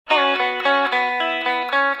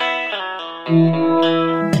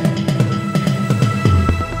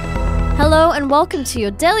Hello and welcome to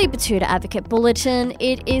your Daily Batuta Advocate Bulletin.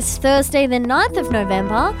 It is Thursday the 9th of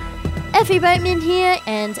November. Effie Bateman here,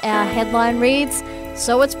 and our headline reads,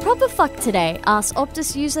 "So it's proper fuck today," asks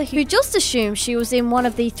Optus user who just assumed she was in one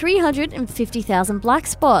of the 350,000 black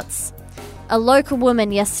spots. A local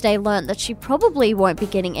woman yesterday learnt that she probably won't be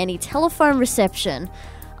getting any telephone reception.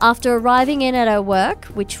 After arriving in at her work,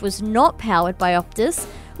 which was not powered by Optus,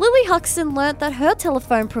 Lily Huxton learnt that her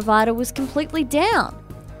telephone provider was completely down.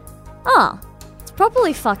 It's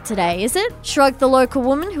properly fucked today, is it? Shrugged the local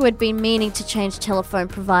woman who had been meaning to change telephone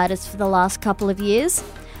providers for the last couple of years.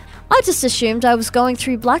 "I just assumed I was going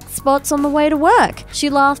through black spots on the way to work," she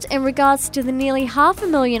laughed in regards to the nearly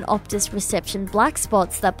 500,000 Optus reception black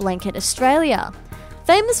spots that blanket Australia.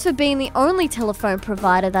 Famous for being the only telephone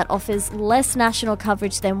provider that offers less national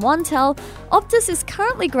coverage than OneTel, Optus is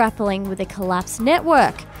currently grappling with a collapsed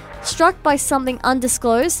network. Struck by something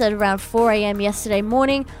undisclosed at around 4 a.m. yesterday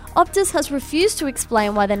morning, Optus has refused to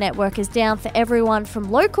explain why the network is down for everyone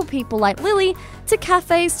from local people like Lily to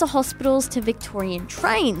cafes to hospitals to Victorian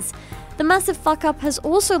trains. The massive fuck-up has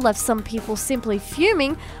also left some people simply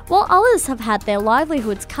fuming, while others have had their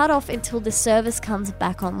livelihoods cut off until the service comes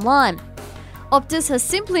back online. Optus has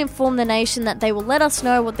simply informed the nation that they will let us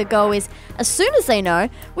know what the go is as soon as they know,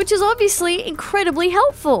 which is obviously incredibly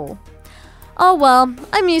helpful. Oh well,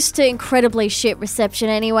 I'm used to incredibly shit reception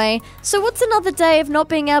anyway, so what's another day of not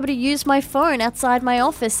being able to use my phone outside my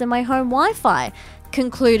office and my home Wi-Fi?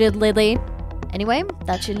 Concluded Lily. Anyway,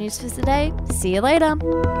 that's your news for today. See you later.